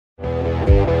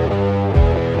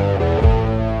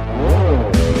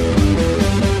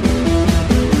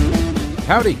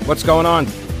Howdy, what's going on?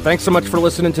 Thanks so much for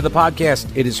listening to the podcast.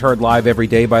 It is heard live every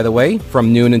day, by the way,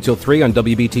 from noon until 3 on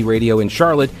WBT Radio in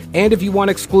Charlotte. And if you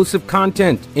want exclusive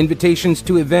content, invitations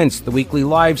to events, the weekly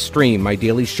live stream, my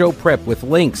daily show prep with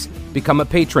links, become a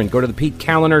patron. Go to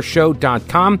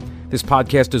thePeteKallenershow.com. This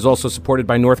podcast is also supported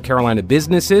by North Carolina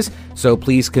businesses, so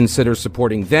please consider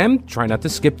supporting them. Try not to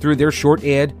skip through their short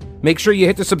ad. Make sure you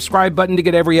hit the subscribe button to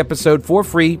get every episode for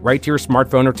free right to your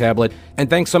smartphone or tablet. And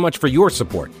thanks so much for your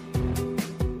support.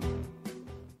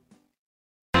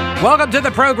 Welcome to the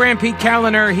program. Pete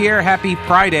Kallener here. Happy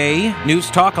Friday.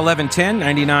 News Talk 1110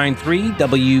 99.3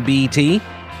 WBT.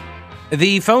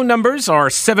 The phone numbers are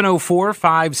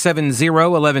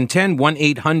 704-570-1110,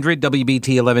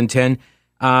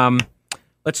 1-800-WBT-1110.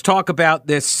 Let's talk about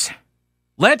this.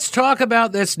 Let's talk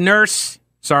about this this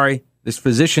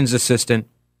physician's assistant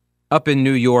up in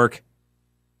New York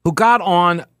who got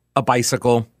on a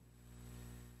bicycle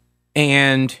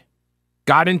and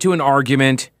got into an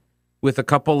argument with a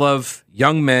couple of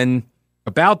young men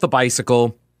about the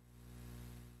bicycle,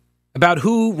 about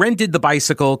who rented the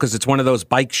bicycle, because it's one of those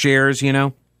bike shares, you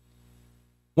know.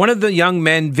 One of the young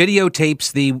men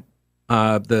videotapes the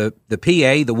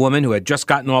PA, the woman who had just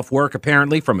gotten off work,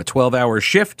 apparently, from a 12-hour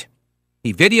shift.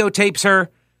 He videotapes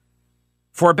her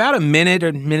for about a minute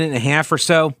and a half or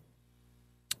so,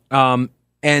 and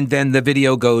then the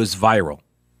video goes viral.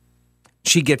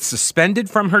 She gets suspended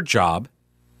from her job,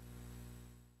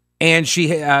 and she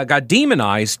got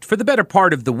demonized for the better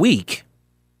part of the week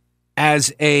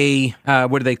as a,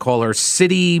 what do they call her,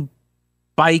 city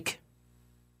bike?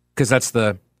 Because that's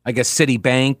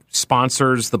Citibank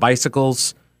sponsors the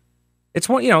bicycles. It's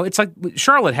one, it's like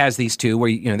Charlotte has these two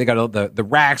where, they got all the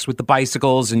racks with the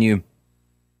bicycles and you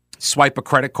swipe a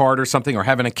credit card or something or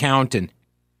have an account and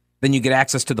then you get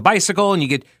access to the bicycle and you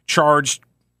get charged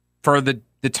for the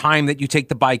time that you take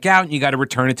the bike out and you got to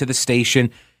return it to the station.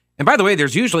 And by the way,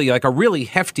 there's usually like a really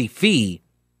hefty fee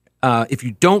if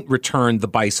you don't return the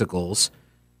bicycles.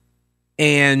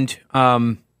 And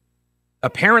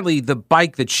apparently the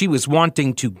bike that she was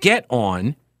wanting to get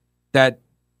on, that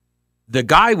the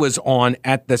guy was on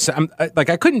at the,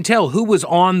 I couldn't tell who was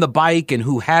on the bike and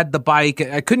who had the bike.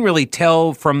 I couldn't really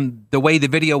tell from the way the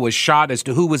video was shot as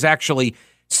to who was actually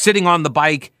sitting on the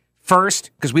bike first,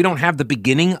 because we don't have the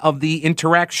beginning of the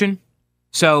interaction.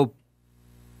 So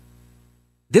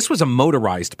this was a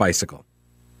motorized bicycle.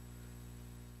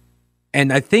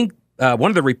 And I think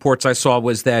one of the reports I saw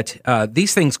was that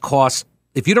these things cost,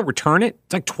 if you don't return it,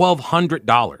 it's like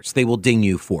 $1,200 they will ding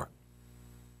you for.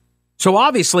 So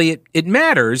obviously it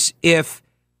matters if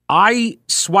I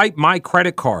swipe my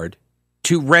credit card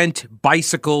to rent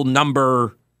bicycle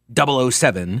number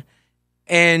 007,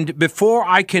 and before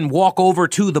I can walk over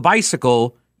to the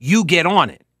bicycle, you get on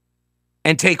it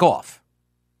and take off.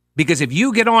 Because if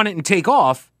you get on it and take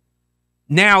off,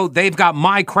 now they've got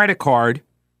my credit card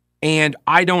and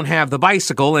I don't have the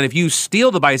bicycle. And if you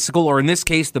steal the bicycle, or in this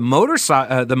case, the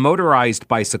motorized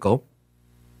bicycle,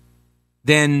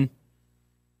 then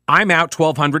I'm out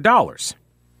 $1,200.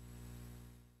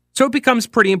 So it becomes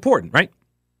pretty important, right?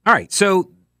 All right.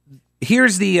 So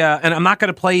here's the, and I'm not going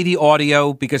to play the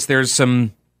audio because there's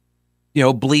some,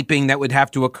 bleeping that would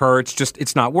have to occur.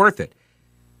 It's not worth it.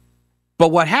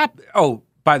 But what happened? Oh,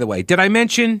 by the way, did I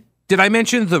mention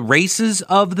the races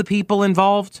of the people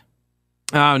involved?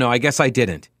 Oh, no, I guess I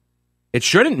didn't. It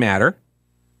shouldn't matter,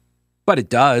 but it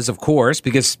does, of course,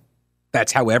 because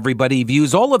that's how everybody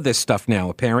views all of this stuff now,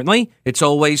 apparently. It's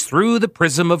always through the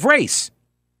prism of race.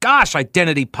 Gosh,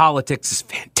 identity politics is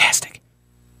fantastic.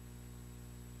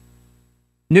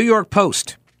 New York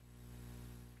Post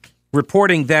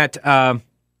reporting that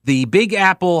the Big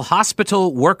Apple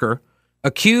hospital worker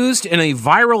accused in a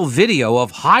viral video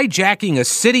of hijacking a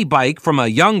city bike from a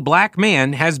young black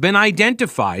man has been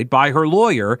identified by her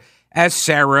lawyer as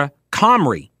Sarah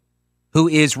Comrie, who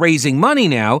is raising money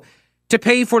now to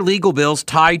pay for legal bills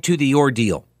tied to the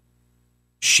ordeal.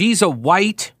 She's a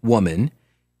white woman,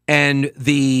 and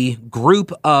the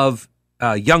group of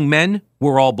young men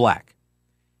were all black.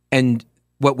 And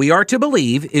what we are to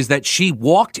believe is that she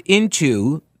walked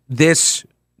into this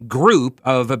group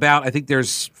of about, I think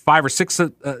there's 5 or 6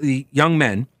 young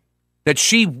men, that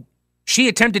she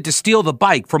attempted to steal the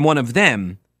bike from one of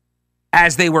them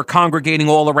as they were congregating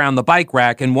all around the bike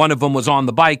rack, and one of them was on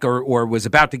the bike or was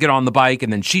about to get on the bike,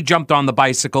 and then she jumped on the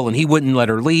bicycle and he wouldn't let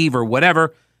her leave or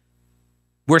whatever.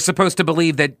 We're supposed to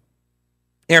believe that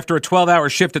after a 12-hour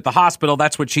shift at the hospital,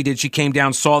 that's what she did. She came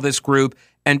down, saw this group,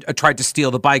 and tried to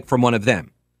steal the bike from one of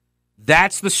them.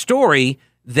 That's the story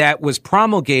that was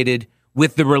promulgated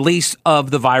with the release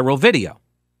of the viral video.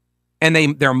 And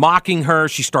they're mocking her.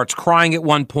 She starts crying at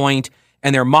one point,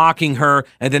 and they're mocking her,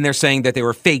 and then they're saying that they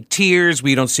were fake tears.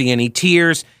 We don't see any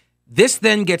tears. This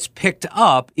then gets picked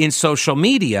up in social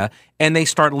media, and they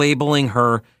start labeling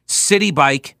her City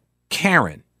Bike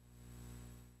Karen.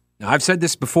 Now, I've said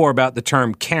this before about the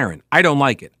term Karen. I don't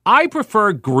like it. I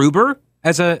prefer Gruber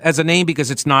as a name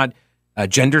because it's not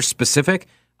gender specific.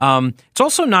 It's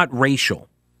also not racial.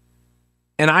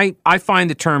 And I find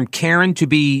the term Karen to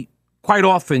be quite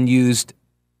often used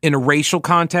in a racial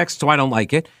context, so I don't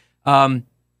like it.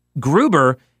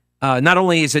 Gruber, not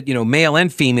only is it, male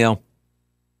and female,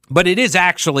 but it is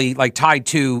actually like tied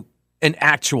to an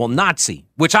actual Nazi,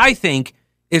 which I think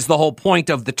is the whole point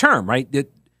of the term, right?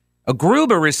 A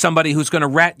Gruber is somebody who's going to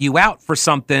rat you out for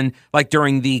something like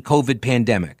during the COVID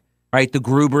pandemic, right? The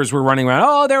Grubers were running around.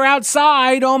 Oh, they're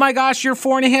outside. Oh my gosh, you're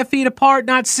 4.5 feet apart,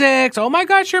 not 6. Oh my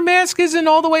gosh, your mask isn't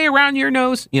all the way around your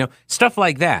nose. Stuff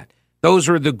like that. Those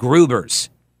are the Grubers.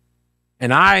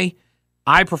 And I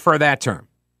prefer that term.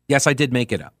 Yes, I did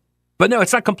make it up. But no,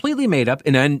 it's not completely made up.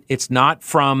 And then it's not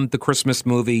from the Christmas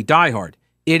movie Die Hard.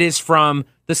 It is from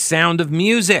The Sound of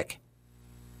Music.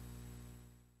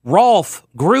 Rolf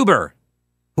Gruber,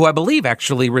 who I believe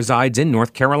actually resides in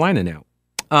North Carolina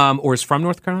now. Or is from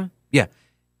North Carolina? Yeah.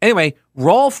 Anyway,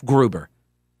 Rolf Gruber.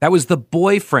 That was the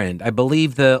boyfriend. I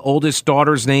believe the oldest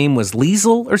daughter's name was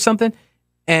Liesel or something.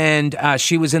 And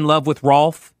she was in love with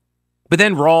Rolf. But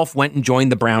then Rolf went and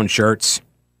joined the Brown Shirts.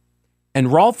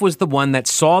 And Rolf was the one that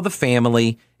saw the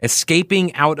family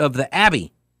escaping out of the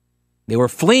Abbey. They were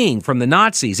fleeing from the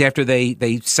Nazis after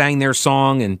they sang their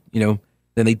song and,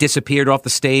 then they disappeared off the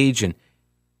stage and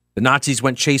the Nazis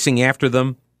went chasing after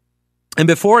them. And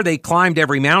before they climbed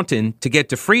every mountain to get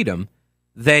to freedom,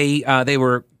 they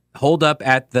were holed up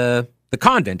at the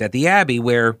convent, at the Abbey,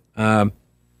 where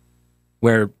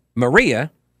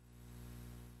Maria,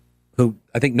 who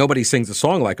I think nobody sings a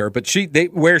song like her, but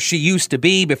where she used to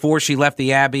be before she left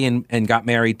the Abbey and got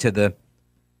married to the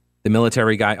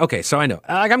military guy. Okay, so I know.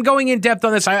 I'm going in depth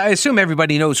on this. I assume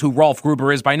everybody knows who Rolf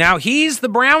Gruber is by now. He's the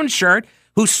brown shirt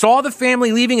who saw the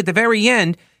family leaving at the very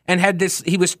end and had this,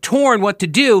 he was torn what to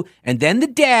do. And then the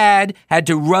dad had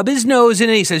to rub his nose in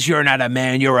it. He says, "You're not a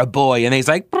man, you're a boy." And he's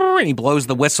like, "Brr," and he blows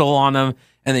the whistle on him.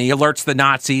 And then he alerts the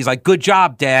Nazis like, "Good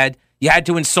job, Dad. You had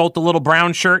to insult the little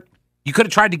brown shirt. You could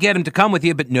have tried to get him to come with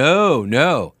you, but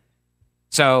no.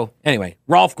 So anyway,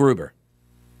 Rolf Gruber.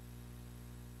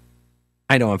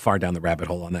 I know I'm far down the rabbit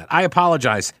hole on that. I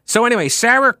apologize. So anyway,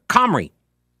 Sarah Comrie,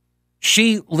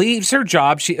 she leaves her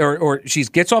job. She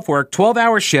gets off work,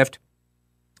 12-hour shift,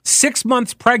 6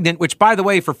 months pregnant, which, by the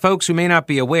way, for folks who may not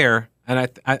be aware, and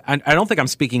I don't think I'm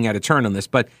speaking out of turn on this,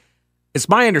 but it's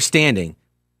my understanding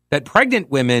that pregnant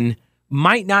women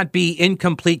might not be in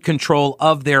complete control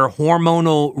of their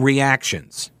hormonal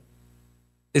reactions.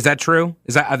 Is that true?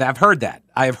 I've heard that.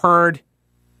 I've heard...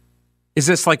 Is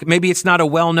this like, maybe it's not a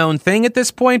well-known thing at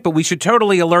this point, but we should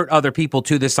totally alert other people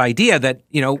to this idea that,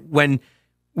 when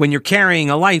you're carrying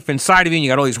a life inside of you and you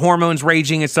got all these hormones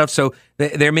raging and stuff, so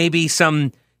there may be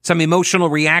some emotional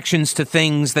reactions to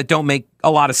things that don't make a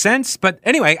lot of sense. But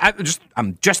anyway,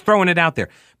 I'm just throwing it out there.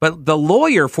 But the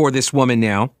lawyer for this woman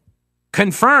now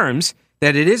confirms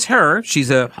that it is her. She's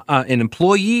an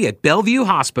employee at Bellevue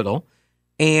Hospital,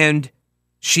 and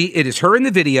it is her in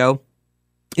the video.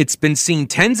 It's been seen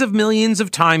tens of millions of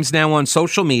times now on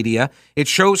social media. It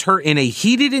shows her in a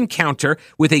heated encounter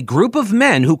with a group of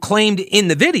men who claimed in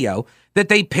the video that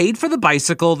they paid for the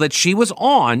bicycle that she was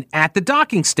on at the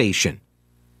docking station.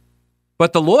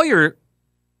 But the lawyer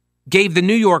gave the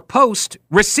New York Post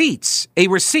a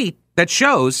receipt that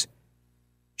shows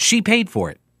she paid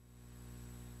for it.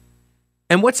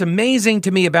 And what's amazing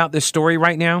to me about this story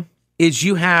right now is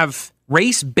you have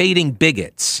race-baiting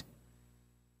bigots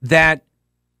that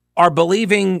are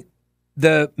believing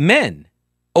the men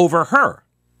over her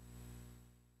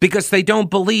because they don't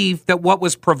believe that what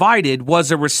was provided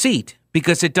was a receipt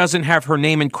because it doesn't have her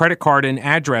name and credit card and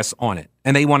address on it,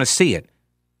 and they want to see it.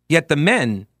 Yet the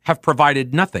men have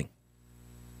provided nothing.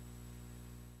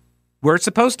 We're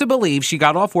supposed to believe she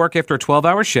got off work after a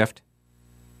 12-hour shift,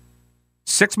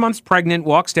 6 months pregnant,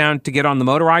 walks down to get on the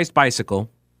motorized bicycle,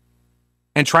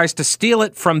 and tries to steal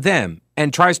it from them,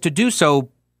 and tries to do so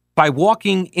by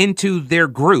walking into their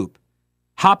group,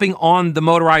 hopping on the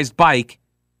motorized bike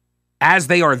as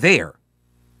they are there,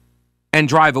 and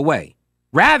drive away.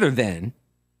 Rather than,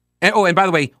 and by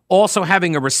the way, also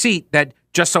having a receipt that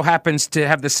just so happens to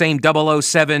have the same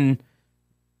 007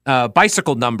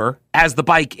 bicycle number as the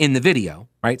bike in the video,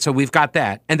 right? So we've got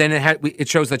that. And then it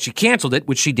shows that she canceled it,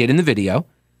 which she did in the video.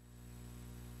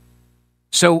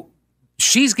 So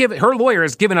her lawyer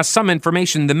has given us some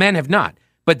information the men have not,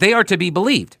 but they are to be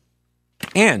believed.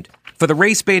 And for the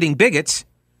race-baiting bigots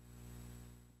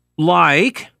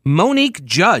like Monique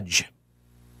Judge.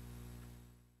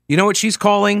 You know what she's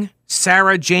calling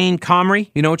Sarah Jane Comrie?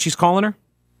 You know what she's calling her?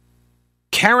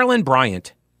 Carolyn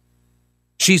Bryant.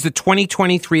 She's the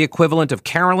 2023 equivalent of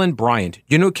Carolyn Bryant.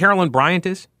 You know who Carolyn Bryant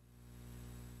is?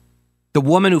 The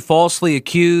woman who falsely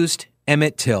accused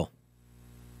Emmett Till.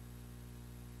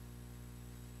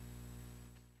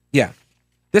 Yeah.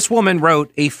 This woman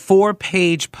wrote a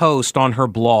 4-page post on her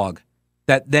blog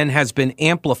that then has been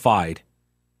amplified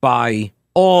by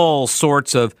all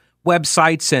sorts of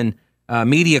websites and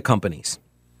media companies.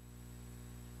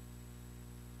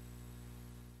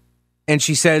 And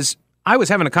she says, I was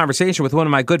having a conversation with one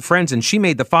of my good friends, and she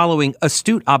made the following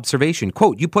astute observation.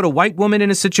 Quote, you put a white woman in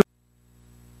a situation.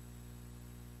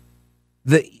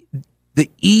 The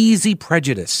easy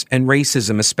prejudice and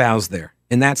racism espoused there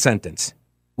in that sentence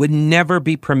would never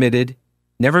be permitted,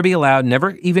 never be allowed,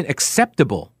 never even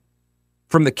acceptable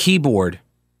from the keyboard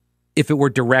if it were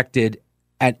directed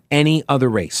at any other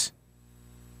race.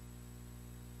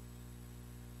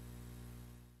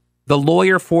 The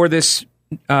lawyer for this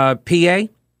PA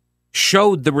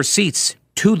showed the receipts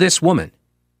to this woman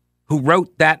who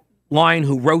wrote that line,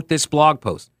 who wrote this blog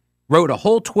post, wrote a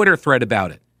whole Twitter thread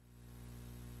about it.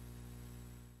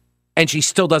 And she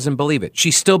still doesn't believe it.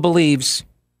 She still believes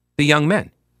the young men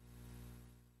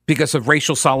because of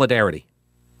racial solidarity.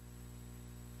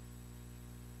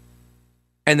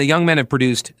 And the young men have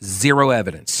produced zero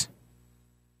evidence.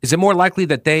 Is it more likely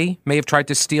that they may have tried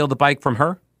to steal the bike from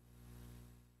her?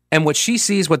 And what she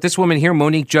sees, what this woman here,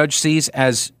 Monique Judge, sees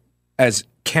as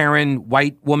Karen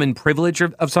white woman privilege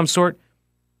of some sort,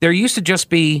 there used to just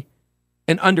be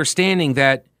an understanding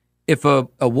that if a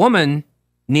woman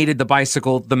needed the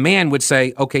bicycle, the man would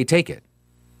say, okay, take it.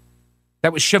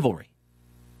 That was chivalry.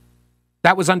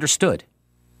 That was understood.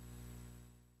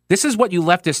 This is what you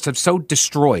leftists have so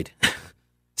destroyed.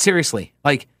 Seriously,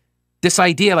 like this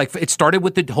idea, like it started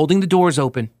with the holding the doors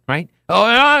open, right? Oh,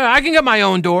 I can get my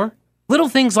own door. Little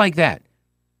things like that.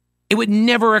 It would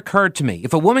never occur to me.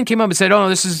 If a woman came up and said, oh, no,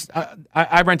 this is,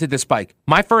 I rented this bike.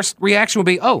 My first reaction would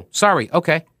be, oh, sorry,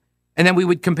 okay. And then we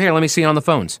would compare, let me see on the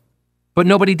phones. But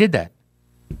nobody did that.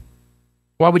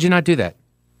 Why would you not do that?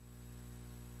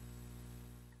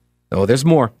 Oh, there's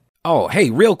more. Oh, hey,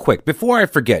 real quick, before I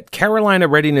forget, Carolina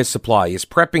Readiness Supply is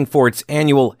prepping for its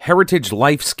annual Heritage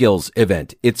Life Skills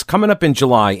event. It's coming up in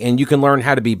July, and you can learn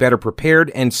how to be better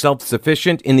prepared and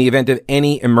self-sufficient in the event of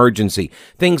any emergency.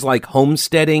 Things like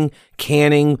homesteading,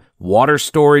 canning, water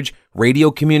storage,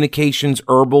 radio communications,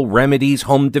 herbal remedies,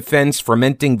 home defense,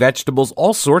 fermenting vegetables,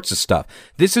 all sorts of stuff.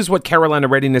 This is what Carolina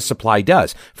Readiness Supply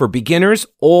does. For beginners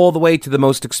all the way to the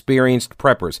most experienced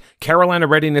preppers, Carolina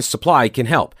Readiness Supply can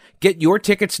help. Get your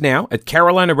tickets now at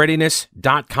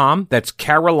carolinareadiness.com. That's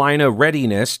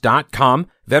carolinareadiness.com.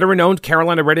 Veteran-owned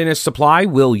Carolina Readiness Supply.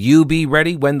 Will you be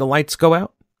ready when the lights go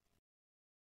out?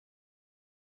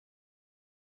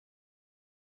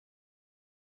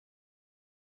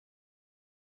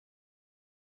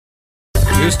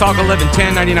 News Talk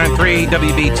 1110 99.3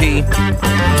 WBT.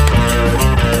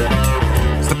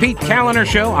 It's the Pete Kaliner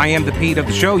Show. I am the Pete of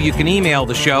the show. You can email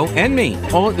the show and me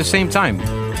all at the same time.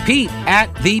 Pete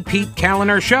at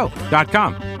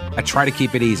thepetekalinershow.com. I try to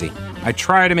keep it easy. I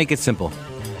try to make it simple.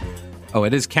 Oh,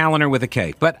 it is Kaliner with a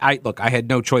K. But I had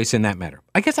no choice in that matter.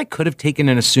 I guess I could have taken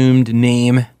an assumed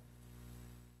name,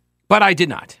 but I did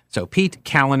not. So Pete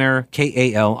Kaliner,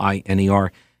 Kaliner,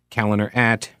 Kaliner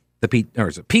at the Pete, or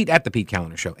is it Pete at the Pete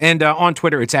Kaliner Show. And on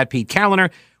Twitter, it's at Pete Kaliner,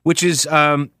 which is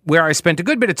where I spent a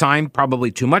good bit of time,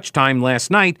 probably too much time last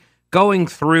night, going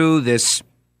through this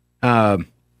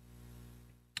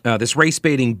this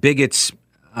race-baiting bigots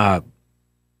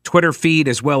Twitter feed,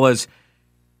 as well as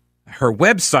her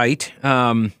website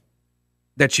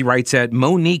that she writes at.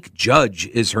 Monique Judge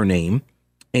is her name,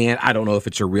 and I don't know if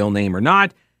it's her real name or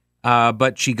not,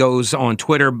 but she goes on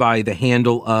Twitter by the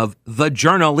handle of The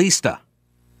Journalista.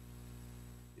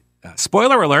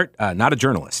 Spoiler alert, not a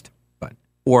journalist,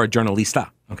 or a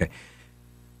journalista. Okay.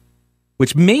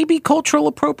 Which may be cultural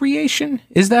appropriation.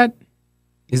 Is that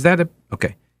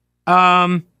okay.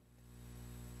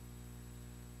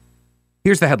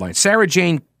 Here's the headline. Sarah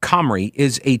Jane Comrie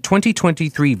is a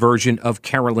 2023 version of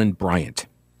Carolyn Bryant.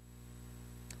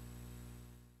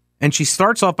 And she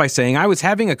starts off by saying, I was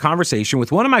having a conversation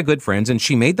with one of my good friends, and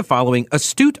she made the following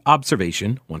astute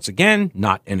observation. Once again,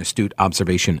 not an astute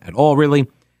observation at all, really.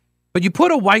 But you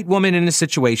put a white woman in a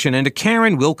situation and a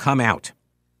Karen will come out.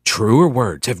 Truer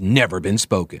words have never been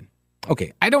spoken.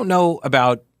 Okay, I don't know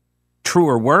about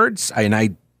truer words, and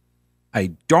I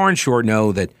darn sure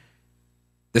know that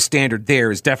the standard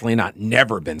there is definitely not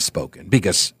never been spoken,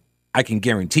 because I can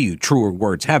guarantee you truer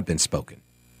words have been spoken.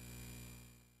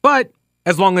 But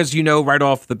as long as you know right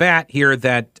off the bat here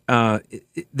that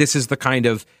this is the kind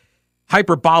of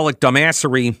hyperbolic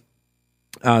dumbassery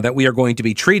that we are going to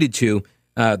be treated to,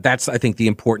 that's, I think, the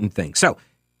important thing. So,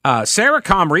 Sarah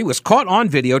Comrie was caught on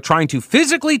video trying to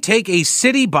physically take a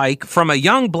city bike from a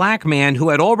young black man who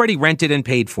had already rented and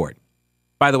paid for it.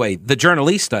 By the way, the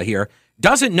journalista here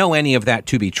doesn't know any of that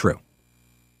to be true.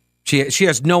 She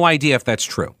has no idea if that's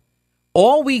true.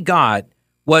 All we got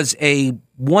was a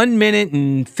 1 minute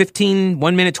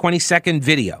 20 second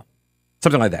video.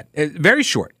 Something like that. Very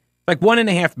short. Like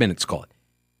 1.5 minutes, call it.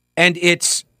 And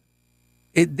it's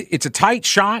a tight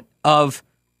shot of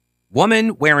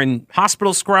woman wearing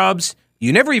hospital scrubs.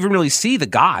 You never even really see the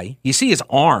guy. You see his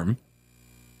arm.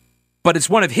 But it's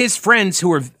one of his friends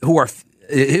who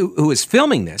is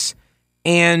filming this.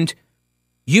 And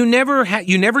you never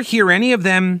hear any of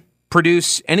them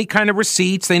produce any kind of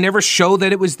receipts. They never show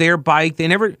that it was their bike. They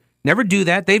never do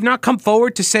that. They've not come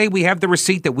forward to say we have the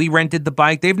receipt that we rented the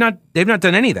bike. They've not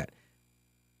done any of that.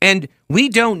 And we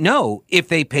don't know if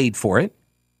they paid for it.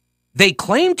 They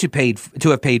claim to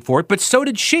have paid for it, but so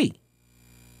did she.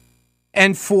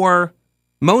 And for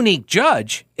Monique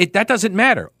Judge, that doesn't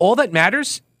matter. All that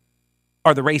matters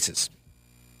are the races.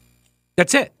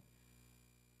 That's it.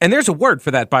 And there's a word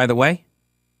for that, by the way.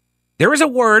 There is a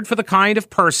word for the kind of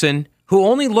person who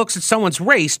only looks at someone's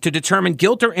race to determine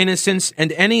guilt or innocence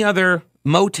and any other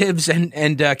motives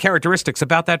and characteristics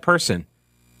about that person.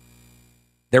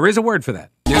 There is a word for that.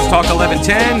 News Talk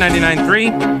 1110,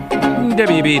 99.3,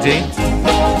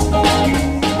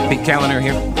 WBT. Pete Callender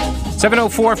here.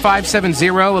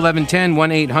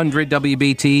 704-570-1110,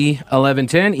 1-800-WBT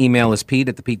 1110. Email is Pete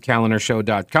at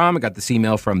thePeteCalendarShow.com. I got this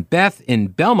email from Beth in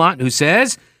Belmont who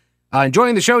says,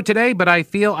 enjoying the show today, but I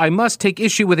feel I must take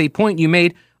issue with a point you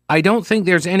made. I don't think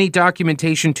there's any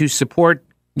documentation to support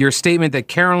your statement that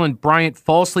Carolyn Bryant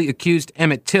falsely accused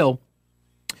Emmett Till.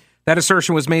 That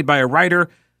assertion was made by a writer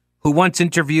who once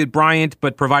interviewed Bryant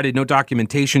but provided no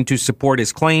documentation to support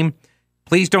his claim.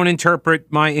 Please don't interpret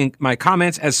my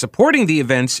comments as supporting the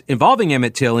events involving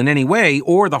Emmett Till in any way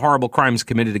or the horrible crimes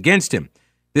committed against him.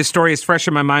 This story is fresh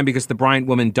in my mind because the Bryant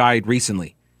woman died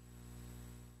recently.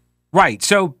 Right.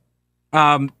 So,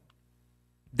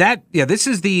 this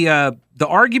is the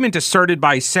argument asserted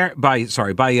by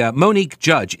Monique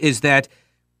Judge is that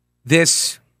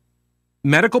this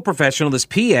medical professional, this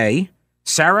PA,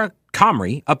 Sarah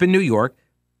Comrie, up in New York,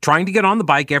 trying to get on the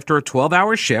bike after a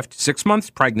 12-hour shift, 6 months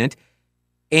pregnant,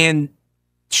 and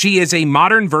she is a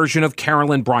modern version of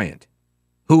Carolyn Bryant,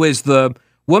 who is the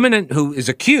woman who is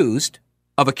accused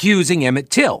of accusing Emmett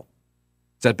Till.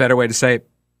 Is that a better way to say it?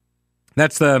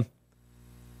 That's the...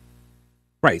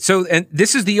 Right. So, and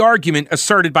this is the argument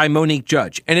asserted by Monique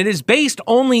Judge, and it is based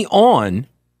only on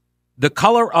the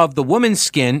color of the woman's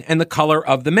skin and the color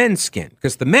of the men's skin.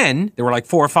 Because the men, there were like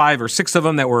 4 or 5 or 6 of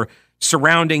them that were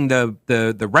surrounding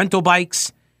the rental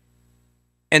bikes,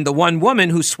 and the one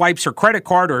woman who swipes her credit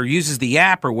card or uses the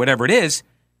app or whatever it is,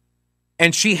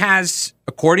 and she has,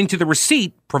 according to the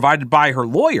receipt provided by her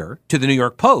lawyer to the New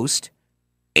York Post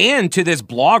and to this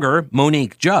blogger,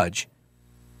 Monique Judge,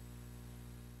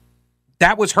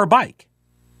 that was her bike.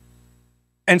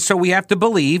 And so we have to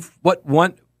believe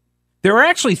there are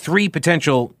actually 3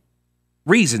 potential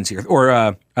reasons here,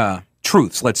 or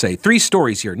truths, let's say. 3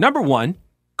 stories here. Number 1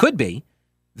 could be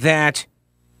that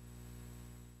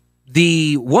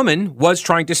the woman was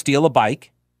trying to steal a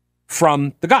bike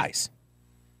from the guys.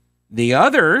 The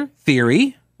other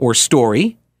theory or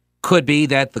story could be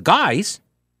that the guys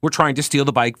were trying to steal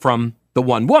the bike from the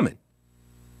one woman.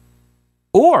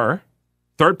 Or,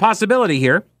 third possibility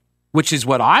here, which is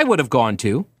what I would have gone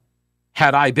to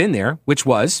had I been there, which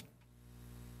was,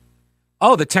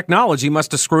 the technology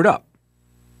must have screwed up.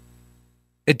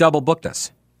 It double booked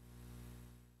us.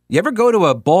 You ever go to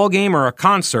a ball game or a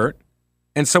concert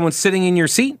and someone's sitting in your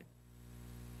seat?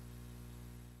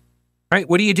 Right?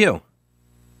 What do?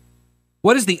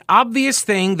 What is the obvious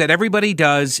thing that everybody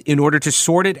does in order to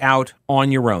sort it out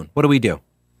on your own? What do?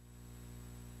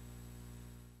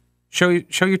 Show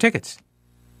your tickets.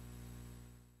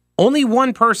 Only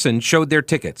one person showed their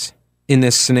tickets in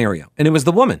this scenario, and it was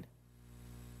the woman.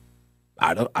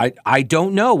 I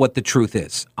don't know what the truth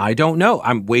is. I don't know.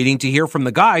 I'm waiting to hear from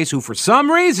the guys who, for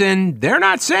some reason, they're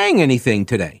not saying anything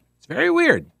today. It's very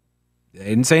weird. They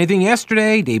didn't say anything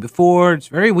yesterday, day before. It's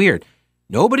very weird.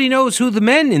 Nobody knows who the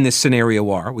men in this scenario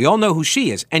are. We all know who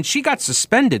she is. And she got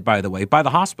suspended, by the way, by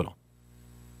the hospital.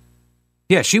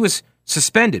 Yeah, she was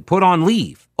suspended, put on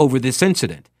leave over this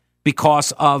incident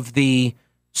because of the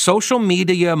social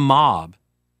media mob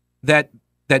that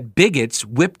bigots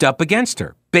whipped up against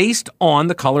her. based on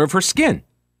the color of her skin.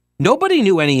 Nobody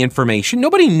knew any information.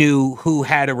 Nobody knew who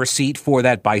had a receipt for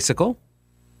that bicycle.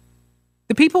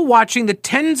 The people watching, the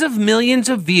tens of millions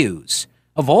of views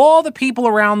of all the people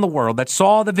around the world that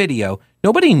saw the video,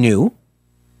 nobody knew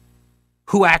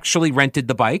who actually rented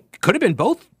the bike. Could have been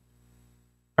both.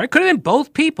 Right? Could have been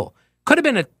both people. Could have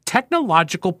been a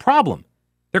technological problem.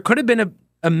 There could have been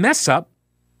a mess up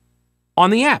on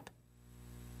the app.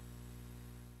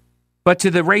 But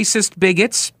to the racist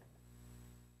bigots,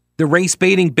 the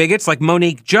race-baiting bigots like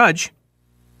Monique Judge,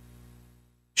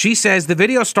 she says the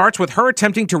video starts with her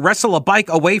attempting to wrestle a bike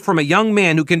away from a young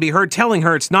man who can be heard telling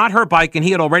her it's not her bike and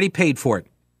he had already paid for it.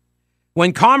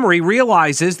 When Comrie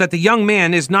realizes that the young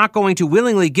man is not going to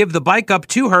willingly give the bike up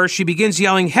to her, she begins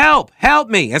yelling, "Help! Help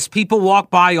me!" as people walk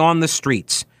by on the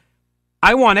streets.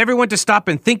 I want everyone to stop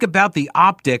and think about the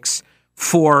optics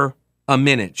for a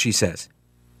minute, she says.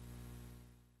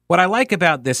 What I like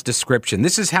about this description,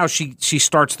 this is how she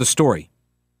starts the story.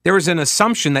 There is an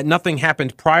assumption that nothing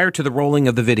happened prior to the rolling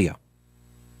of the video.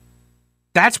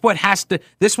 That's what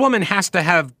this woman has to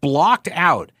have blocked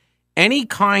out any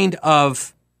kind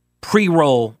of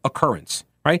pre-roll occurrence,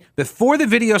 right? Before the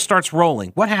video starts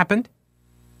rolling, what happened?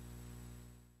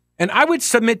 And I would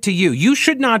submit to you, you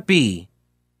should not be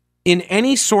in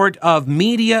any sort of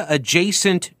media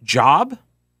adjacent job.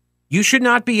 You should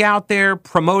not be out there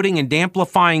promoting and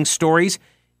amplifying stories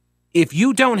if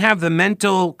you don't have the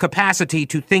mental capacity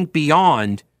to think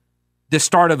beyond the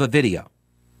start of a video.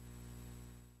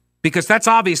 Because that's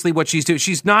obviously what she's doing.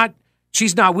 She's not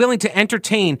willing to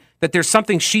entertain that there's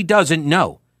something she doesn't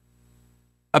know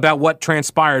about what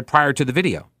transpired prior to the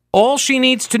video. All she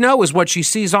needs to know is what she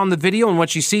sees on the video, and what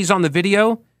she sees on the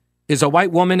video is a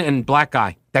white woman and black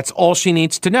guy. That's all she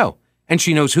needs to know. And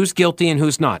she knows who's guilty and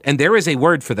who's not. And there is a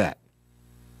word for that.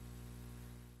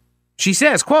 She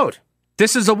says, quote,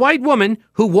 "This is a white woman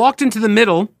who walked into the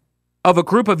middle of a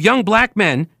group of young black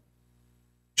men.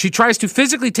 She tries to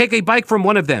physically take a bike from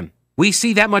one of them. We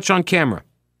see that much on camera."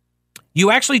 You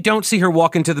actually don't see her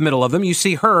walk into the middle of them. You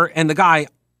see her and the guy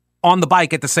on the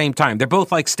bike at the same time. They're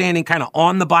both like standing kind of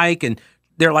on the bike, and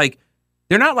they're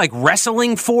not like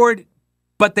wrestling for it,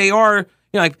 but they are,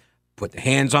 like put the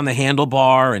hands on the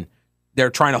handlebar and they're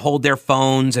trying to hold their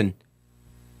phones.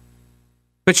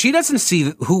 But she doesn't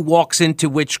see who walks into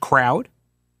which crowd.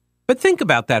 But think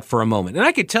about that for a moment. And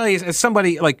I could tell you as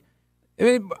somebody I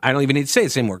don't even need to say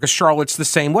this anymore because Charlotte's the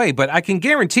same way, but I can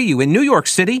guarantee you in New York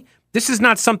City, this is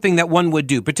not something that one would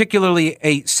do, particularly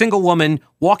a single woman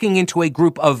walking into a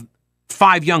group of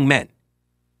 5 young men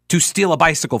to steal a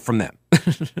bicycle from them.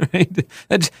 Right?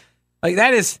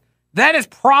 That is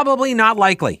probably not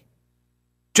likely.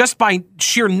 Just by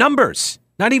sheer numbers,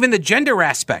 not even the gender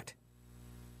aspect.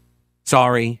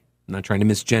 Sorry, I'm not trying to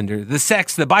misgender.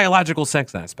 The biological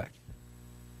sex aspect.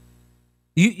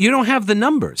 You don't have the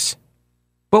numbers.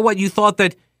 But what you thought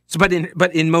but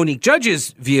in Monique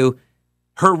Judge's view,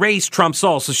 her race trumps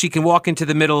all, so she can walk into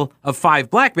the middle of 5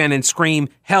 black men and scream,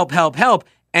 "Help, help, help,"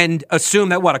 and assume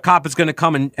that a cop is going to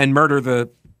come and murder the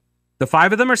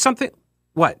 5 of them or something?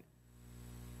 What?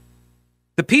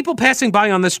 The people passing by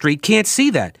on the street can't see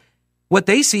that. What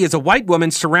they see is a white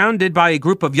woman surrounded by a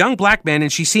group of young black men,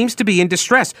 and she seems to be in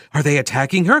distress. Are they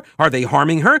attacking her? Are they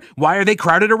harming her? Why are they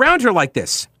crowded around her like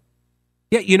this?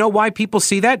 Yeah, you know why people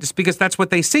see that? Just because that's what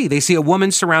they see. They see a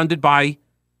woman surrounded by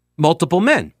multiple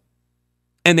men.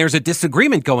 And there's a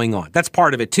disagreement going on. That's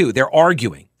part of it, too. They're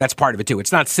arguing. That's part of it, too.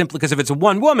 It's not simply because if it's a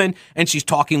one woman and she's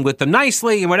talking with them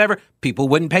nicely and whatever, people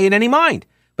wouldn't pay it any mind.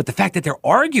 But the fact that they're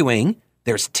arguing,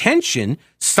 there's tension,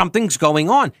 something's going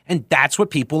on. And that's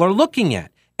what people are looking at.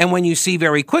 And when you see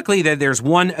very quickly that there's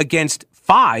 1 against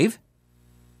 5,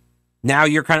 now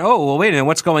you're kind of, oh, well, wait a minute,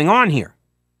 what's going on here?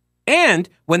 And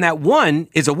when that 1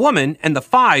 is a woman and the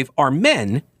 5 are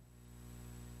men,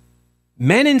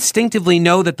 men instinctively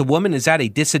know that the woman is at a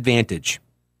disadvantage.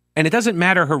 And it doesn't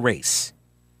matter her race.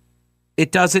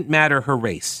 It doesn't matter her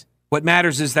race. What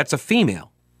matters is that's a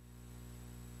female.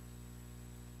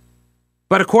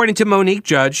 But according to Monique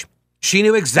Judge, she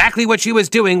knew exactly what she was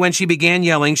doing when she began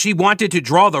yelling. She wanted to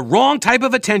draw the wrong type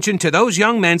of attention to those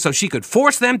young men so she could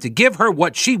force them to give her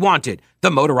what she wanted,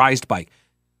 the motorized bike.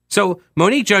 So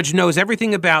Monique Judge knows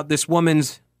everything about this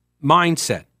woman's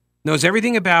mindset, knows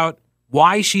everything about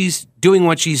why she's doing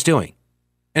what she's doing.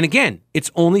 And again,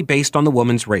 it's only based on the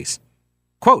woman's race.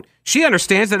 Quote, "She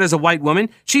understands that as a white woman,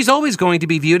 she's always going to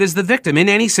be viewed as the victim in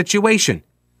any situation."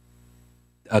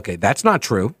 Okay, that's not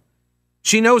true.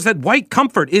 She knows that white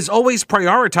comfort is always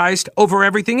prioritized over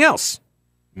everything else.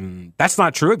 That's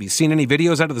not true. Have you seen any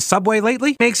videos out of the subway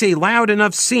lately? Makes a loud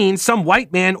enough scene, some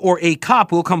white man or a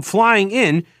cop will come flying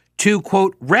in to,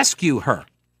 quote, rescue her.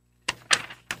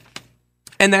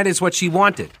 And that is what she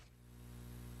wanted.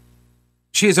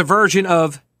 She is a version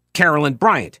of Carolyn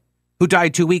Bryant, who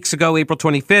died 2 weeks ago, April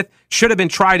 25th. Should have been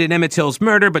tried in Emmett Till's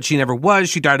murder, but she never was.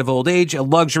 She died of old age, a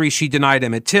luxury she denied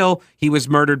Emmett Till. He was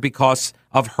murdered because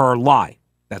of her lie.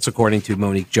 That's according to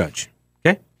Monique Judge.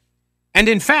 Okay? And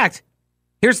in fact,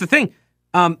 here's the thing.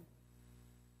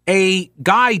 A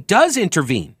guy does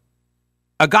intervene.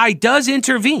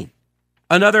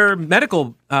 Another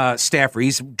medical staffer,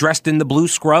 he's dressed in the blue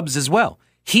scrubs as well.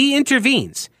 He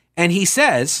intervenes, and he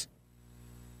says,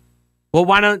 well,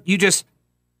 why don't you just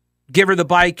give her the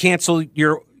bike, cancel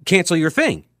your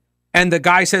thing? And the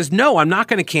guy says, no, I'm not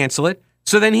going to cancel it.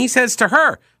 So then he says to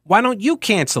her, why don't you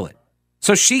cancel it?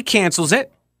 So she cancels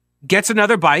it, gets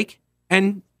another bike,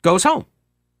 and goes home.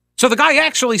 So the guy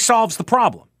actually solves the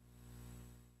problem,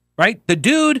 right? The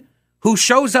dude who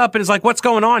shows up and is like, what's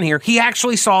going on here? He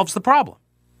actually solves the problem.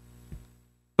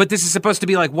 But this is supposed to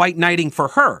be like white knighting for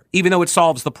her, even though it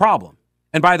solves the problem.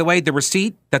 And by the way, the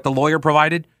receipt that the lawyer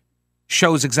provided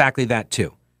shows exactly that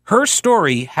too. Her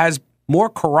story has more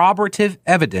corroborative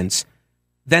evidence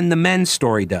than the men's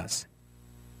story does.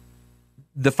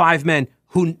 The 5 men,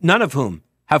 who none of whom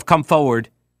have come forward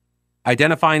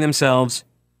identifying themselves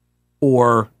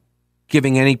or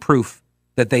giving any proof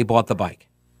that they bought the bike.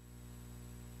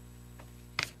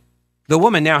 The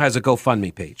woman now has a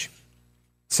GoFundMe page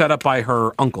set up by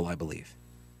her uncle, I believe.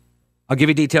 I'll give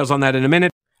you details on that in a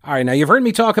minute. All right, now you've heard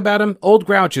me talk about them. Old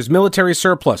Grouch's military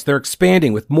surplus. They're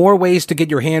expanding with more ways to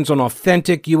get your hands on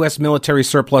authentic U.S. military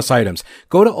surplus items.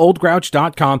 Go to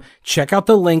oldgrouch.com. Check out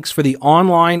the links for the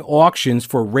online auctions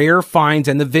for rare finds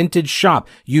and the vintage shop.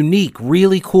 Unique,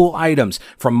 really cool items.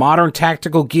 From modern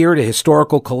tactical gear to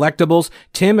historical collectibles,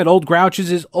 Tim at Old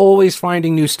Grouch's is always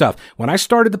finding new stuff. When I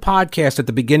started the podcast at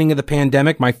the beginning of the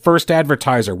pandemic, my first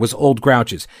advertiser was Old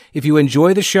Grouch's. If you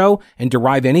enjoy the show and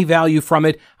derive any value from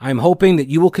it, I'm hoping that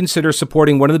you will consider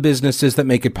supporting one of the businesses that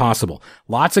make it possible.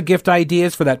 Lots of gift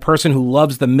ideas for that person who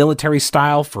loves the military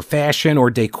style for fashion or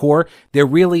decor. There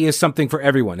really is something for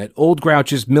everyone at Old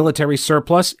Grouch's Military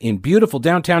Surplus in beautiful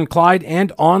downtown Clyde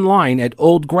and online at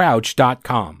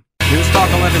oldgrouch.com. News Talk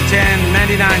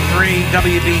 1110, 99.3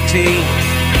 WBT.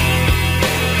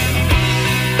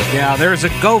 Yeah, there's a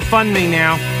GoFundMe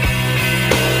now.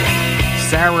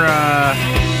 Sarah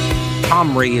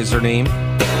Comrie is her name.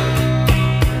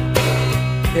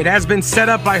 It has been set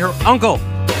up by her uncle.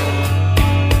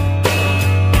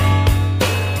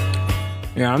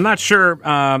 Yeah, I'm not sure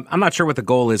what the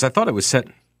goal is. I thought it was set.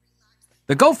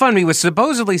 The GoFundMe was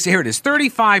supposedly, here it is,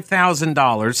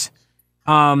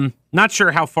 $35,000. Not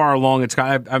sure how far along it's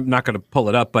got. I'm not going to pull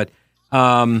it up, but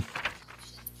I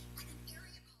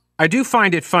do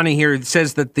find it funny here. It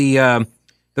says that the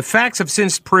facts have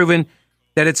since proven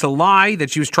that it's a lie that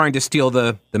she was trying to steal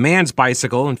the man's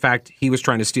bicycle. In fact, he was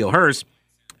trying to steal hers.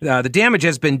 The damage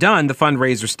has been done, the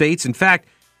fundraiser states. In fact,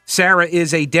 Sarah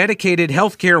is a dedicated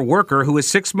healthcare worker who is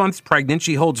 6 months pregnant.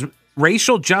 She holds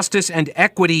racial justice and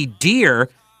equity dear.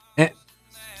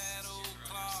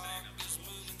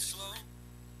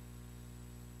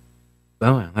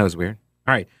 Oh, that was weird.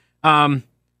 All right.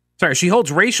 She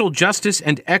holds racial justice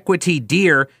and equity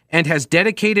dear and has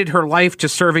dedicated her life to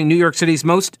serving New York City's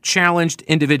most challenged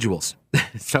individuals.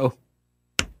 So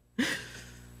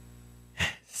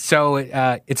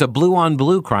it's a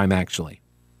blue-on-blue crime, actually.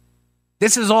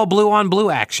 This is all blue-on-blue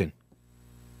action.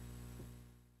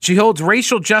 She holds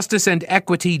racial justice and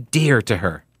equity dear to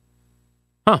her.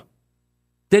 Huh.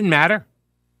 Didn't matter.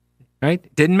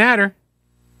 Right? Didn't matter.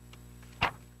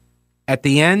 At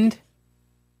the end,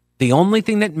 the only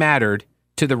thing that mattered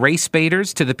to the race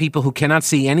baiters, to the people who cannot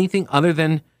see anything other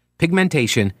than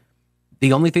pigmentation,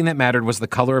 the only thing that mattered was the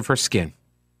color of her skin.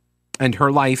 And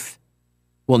her life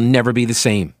will never be the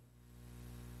same.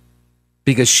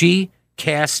 Because she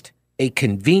cast a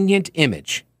convenient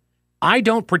image. I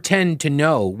don't pretend to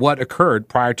know what occurred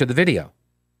prior to the video.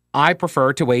 I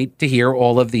prefer to wait to hear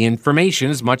all of the information,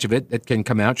 as much of it that can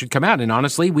come out should come out. And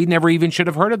honestly, we never even should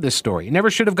have heard of this story. It never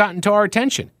should have gotten to our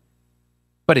attention.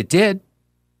 But it did,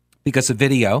 because of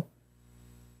video.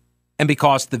 And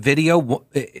because the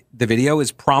video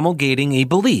is promulgating a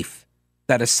belief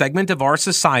that a segment of our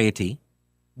society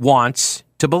wants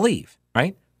to believe,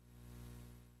 right?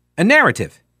 A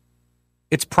narrative.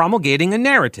 It's promulgating a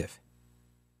narrative.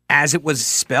 As it was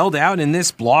spelled out in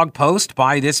this blog post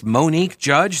by this Monique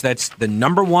Judge, that's the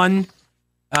 #1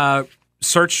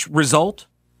 search result.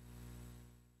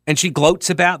 And she gloats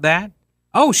about that.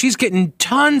 Oh, she's getting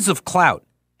tons of clout.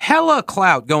 Hella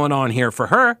clout going on here for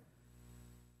her.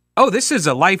 Oh, this is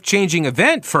a life-changing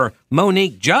event for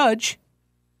Monique Judge.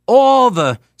 All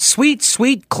the sweet,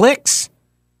 sweet clicks.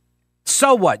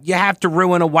 So what? You have to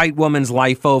ruin a white woman's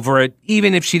life over it,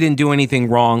 even if she didn't do anything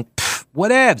wrong. Pfft,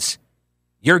 whatevs.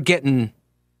 You're getting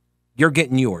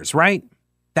yours, right?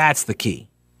 That's the key.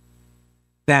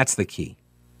 That's the key.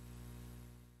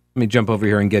 Let me jump over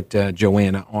here and get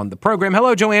Joanna on the program.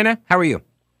 Hello, Joanna. How are you?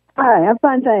 Hi, I'm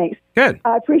fine, thanks. Good.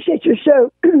 I appreciate your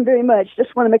show very much.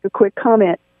 Just want to make a quick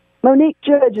comment. Monique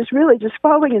Judge is really just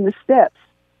following in the steps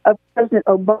of President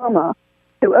Obama,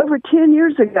 who over 10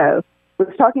 years ago was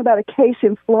talking about a case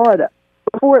in Florida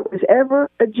before it was ever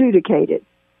adjudicated.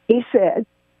 He said,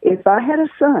 if I had a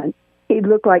son, he'd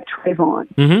look like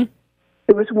Trayvon. Mm-hmm.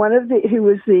 It was who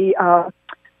was the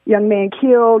young man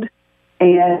killed,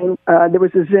 and there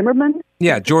was a Zimmerman.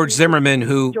 Yeah, George Zimmerman,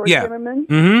 who, Zimmerman.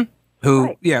 Mm-hmm.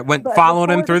 Who, right. Followed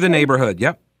him through the neighborhood.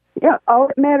 Yep. Yeah, all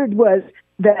that mattered was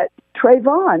that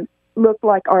Trayvon looked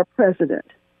like our president.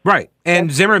 Right.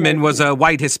 And Zimmerman was a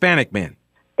white Hispanic man.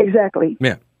 Exactly.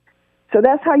 Yeah. So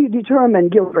that's how you determine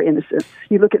guilt or innocence.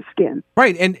 You look at skin.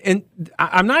 Right. And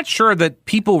I'm not sure that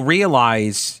people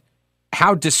realize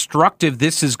how destructive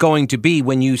this is going to be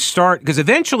when you start, because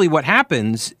eventually what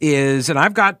happens is, and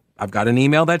I've got an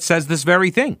email that says this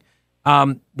very thing.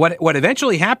 What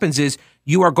eventually happens is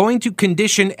you are going to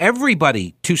condition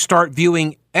everybody to start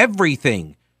viewing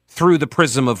everything through the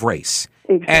prism of race.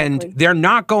 Exactly. And they're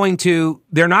not going to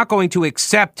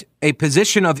accept a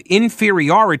position of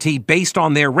inferiority based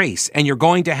on their race, and you're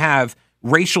going to have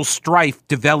racial strife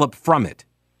develop from it.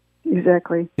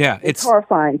 Exactly. Yeah, it's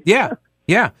horrifying. Yeah.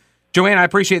 Joanne, I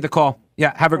appreciate the call.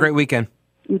 Yeah, have a great weekend.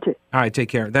 You too. All right, take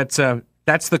care. That's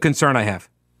the concern I have.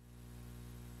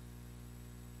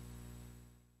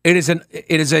 It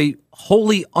is a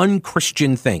wholly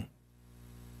unchristian thing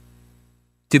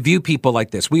to view people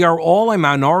like this. We are all a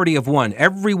minority of one.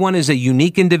 Everyone is a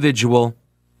unique individual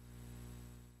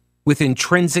with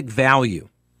intrinsic value.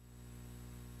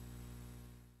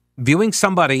 Viewing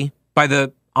somebody by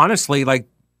the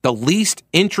least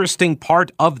interesting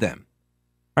part of them,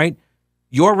 right?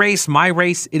 Your race, my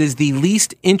race, it is the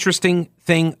least interesting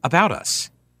thing about us.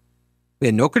 We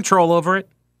had no control over it,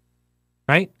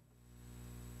 right?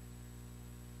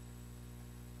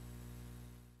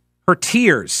 Her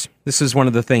tears. This is one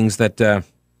of the things that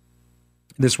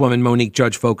this woman, Monique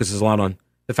Judge, focuses a lot on.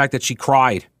 The fact that she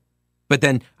cried, but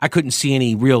then I couldn't see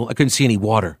any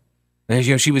water.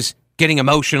 And, she was getting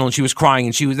emotional and she was crying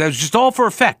and that was just all for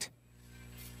effect.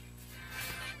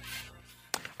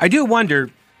 I do wonder,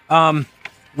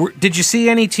 did you see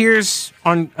any tears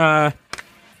on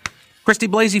Christy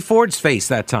Blasey Ford's face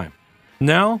that time?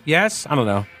 No? Yes? I don't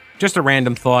know. Just a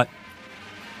random thought.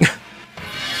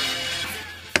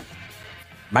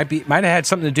 Might have had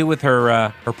something to do with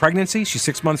her pregnancy. She's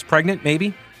 6 months pregnant,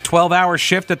 maybe. 12-hour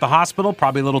shift at the hospital,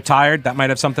 probably a little tired. That might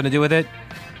have something to do with it.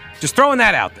 Just throwing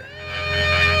that out there.